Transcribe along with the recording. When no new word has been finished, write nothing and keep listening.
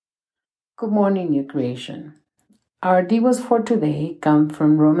Good morning, new creation. Our Devos for today come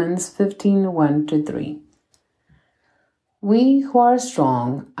from Romans 15:1-3. We who are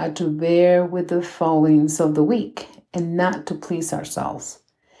strong are to bear with the failings of the weak and not to please ourselves.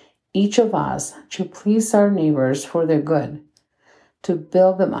 Each of us should please our neighbors for their good, to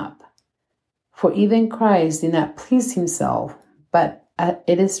build them up. For even Christ did not please himself, but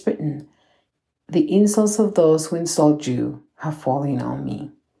it is written, "The insults of those who insult you have fallen on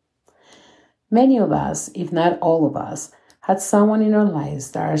me." Many of us, if not all of us, had someone in our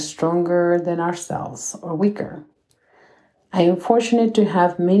lives that are stronger than ourselves or weaker. I am fortunate to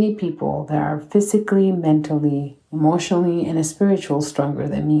have many people that are physically, mentally, emotionally, and spiritually stronger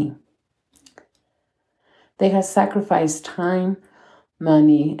than me. They have sacrificed time,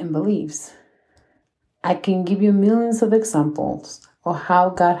 money, and beliefs. I can give you millions of examples of how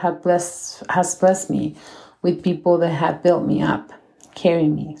God has blessed me with people that have built me up,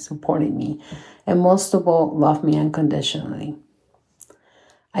 carried me, supported me, and most of all, loved me unconditionally.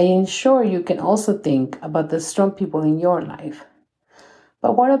 I am sure you can also think about the strong people in your life.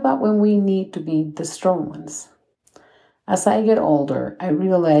 But what about when we need to be the strong ones? As I get older, I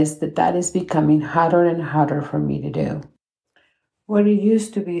realize that is becoming harder and harder for me to do. What it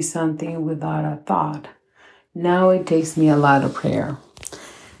used to be something without a thought, now it takes me a lot of prayer.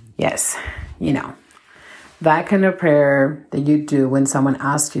 Yes, that kind of prayer that you do when someone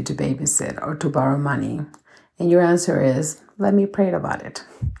asks you to babysit or to borrow money. And your answer is, let me pray about it.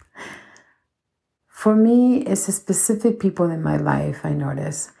 For me, it's the specific people in my life I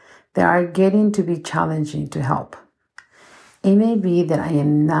notice that are getting to be challenging to help. It may be that I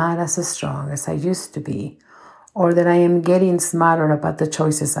am not as strong as I used to be, or that I am getting smarter about the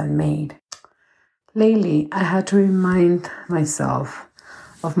choices I made. Lately, I had to remind myself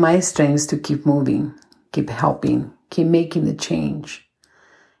of my strengths to keep moving, keep helping, keep making the change,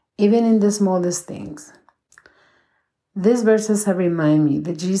 even in the smallest things. These verses have reminded me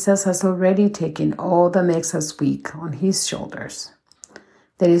that Jesus has already taken all that makes us weak on his shoulders.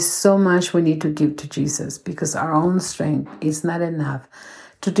 There is so much we need to give to Jesus because our own strength is not enough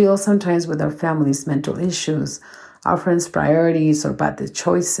to deal sometimes with our family's mental issues, our friends' priorities or bad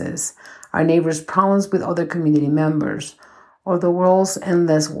choices, our neighbors' problems with other community members, or the world's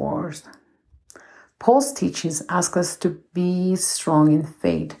endless wars. Paul's teachings ask us to be strong in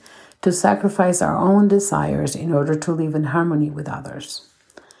faith, to sacrifice our own desires in order to live in harmony with others.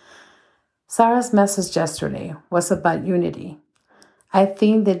 Sarah's message yesterday was about unity. I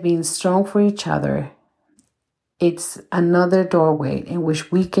think that being strong for each other, it's another doorway in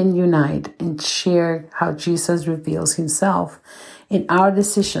which we can unite and share how Jesus reveals himself in our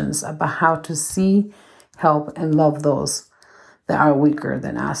decisions about how to see, help, and love those that are weaker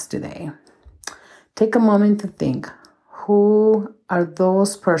than us today. Take a moment to think, who are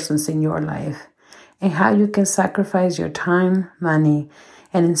those persons in your life and how you can sacrifice your time, money,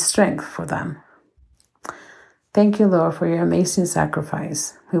 and strength for them. Thank you, Lord, for your amazing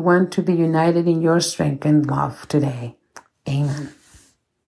sacrifice. We want to be united in your strength and love today.